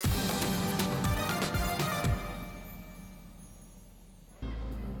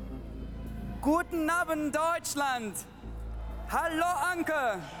Guten Abend, Deutschland. Hallo,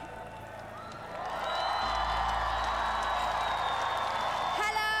 Anke.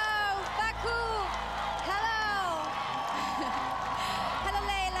 Hello, Baku. Hello. Hello,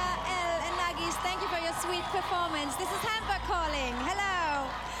 Leila, El, and Nagis. Thank you for your sweet performance. This is Hamburg calling. Hello.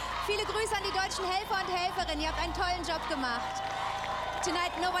 Viele Grüße an die deutschen Helfer und Helferinnen. Ihr habt einen tollen Job gemacht.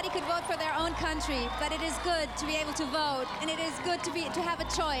 Tonight, nobody could vote for their own country, but it is good to be able to vote, and it is good to have a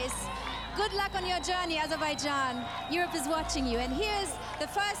choice. Good luck on your journey, Azerbaijan. Europe is watching you, and here's the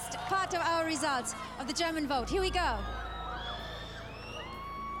first part of our results of the German vote. Here we go.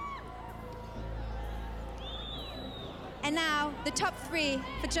 And now, the top 3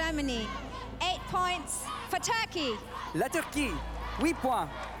 for Germany. 8 points for Turkey. La Turquie, 8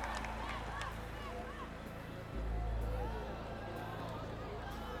 points.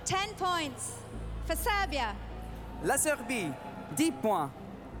 10 points for Serbia. La Serbie, 10 points.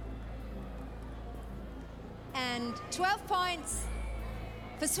 And 12 points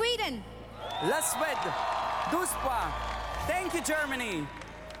for Sweden. La Suède, 12 points. Thank you, Germany.